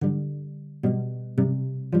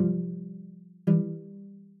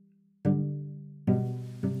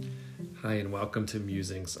Hi, and welcome to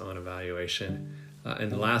Musings on Evaluation. In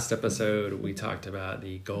the last episode, we talked about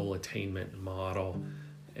the goal attainment model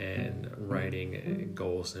and writing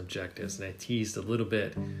goals and objectives. And I teased a little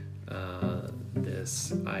bit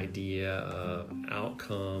this idea of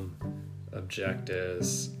outcome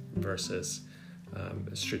objectives versus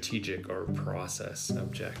strategic or process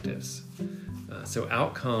objectives. So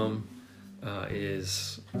outcome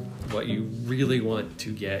is what you really want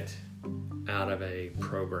to get out of a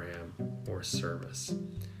program or service.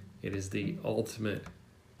 It is the ultimate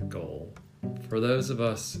goal. For those of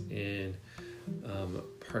us in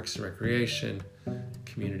parks and recreation,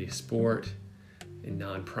 community sport, in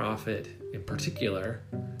nonprofit in particular,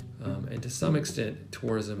 and to some extent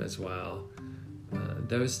tourism as well,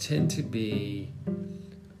 those tend to be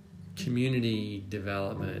community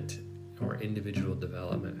development or individual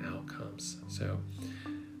development outcomes. So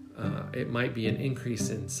it might be an increase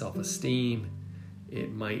in self-esteem.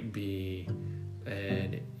 It might be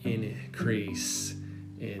an increase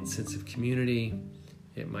in sense of community.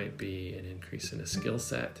 It might be an increase in a skill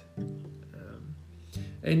set.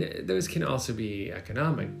 And those can also be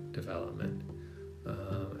economic development.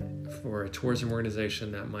 For a tourism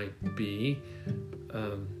organization, that might be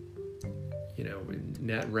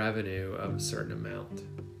net revenue of a certain amount.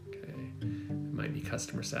 Okay, it might be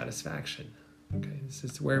customer satisfaction. Okay, this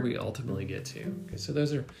is where we ultimately get to. Okay, so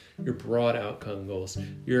those are your broad outcome goals.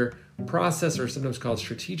 Your process, or sometimes called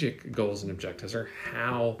strategic goals and objectives, are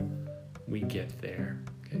how we get there.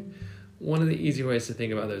 Okay, one of the easy ways to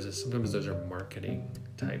think about those is sometimes those are marketing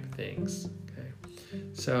type things. Okay,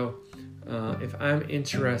 so if I'm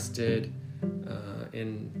interested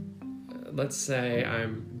let's say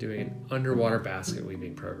I'm doing an underwater basket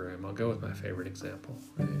weaving program. I'll go with my favorite example.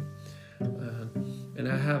 Right? And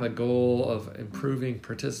I have a goal of improving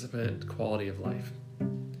participant quality of life.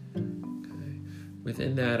 Okay.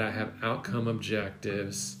 Within that, I have outcome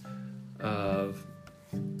objectives of,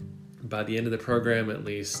 by the end of the program, at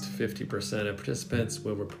least 50% of participants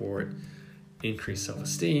will report increased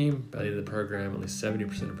self-esteem. By the end of the program, at least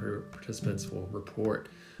 70% of participants will report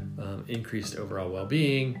increased overall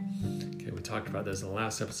well-being. Okay, we talked about those in the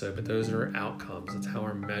last episode, but those are outcomes. That's how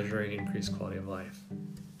we're measuring increased quality of life.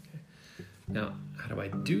 Now, how do I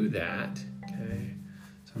do that? Okay,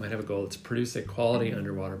 so I might have a goal to produce a quality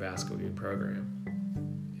underwater basket weaving program.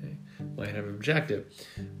 Okay, well, I have an objective.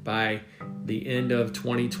 By the end of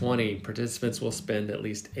 2020, participants will spend at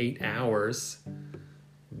least 8 hours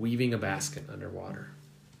weaving a basket underwater.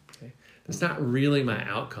 Okay, that's not really my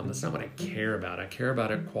outcome. That's not what I care about. I care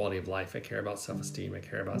about a quality of life. I care about self-esteem. I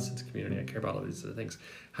care about a sense of community. I care about all these other things.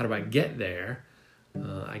 How do I get there?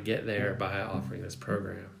 I get there by offering this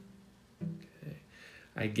program.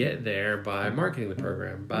 I get there by marketing the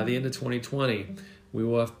program. By the end of 2020, we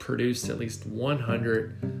will have produced at least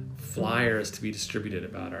 100 flyers to be distributed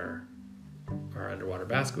about our underwater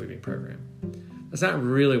basket weaving program. That's not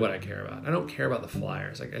really what I care about. I don't care about the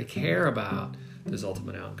flyers. I care about those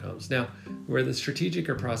ultimate outcomes. Now, where the strategic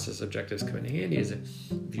or process objectives come in handy is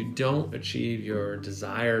if you don't achieve your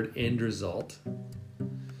desired end result,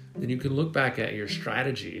 then you can look back at your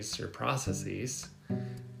strategies, your processes,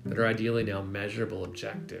 that are ideally now measurable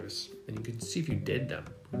objectives, and you can see if you did them.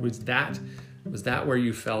 Was that where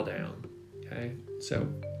you fell down? Okay,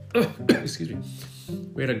 so excuse me.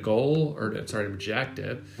 We had a goal, an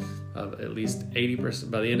objective of at least 80%.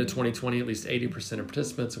 By the end of 2020, at least 80% of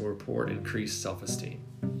participants will report increased self-esteem.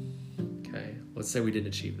 Okay, let's say we didn't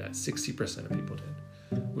achieve that. 60% of people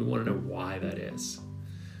did. We want to know why that is.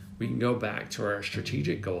 We can go back to our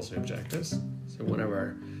strategic goals and objectives. So one of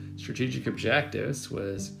our strategic objectives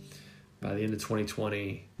was, by the end of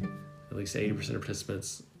 2020, at least 80% of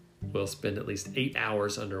participants will spend at least 8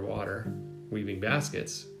 hours underwater weaving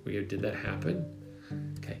baskets. Did that happen?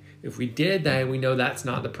 Okay. If we did that, we know that's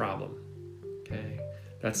not the problem. Okay.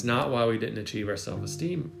 That's not why we didn't achieve our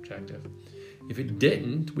self-esteem objective. If it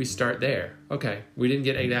didn't, we start there. Okay. We didn't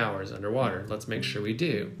get 8 hours underwater. Let's make sure we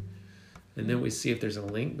do. And then we see if there's a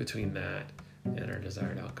link between that and our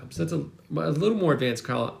desired outcomes. So that's a little more advanced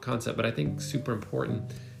concept, but I think super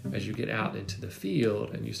important as you get out into the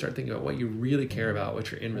field and you start thinking about what you really care about,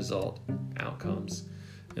 what's your end result outcomes,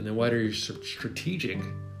 and then what are your strategic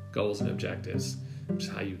goals and objectives, which is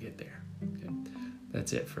how you get there. Okay.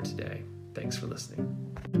 That's it for today. Thanks for listening.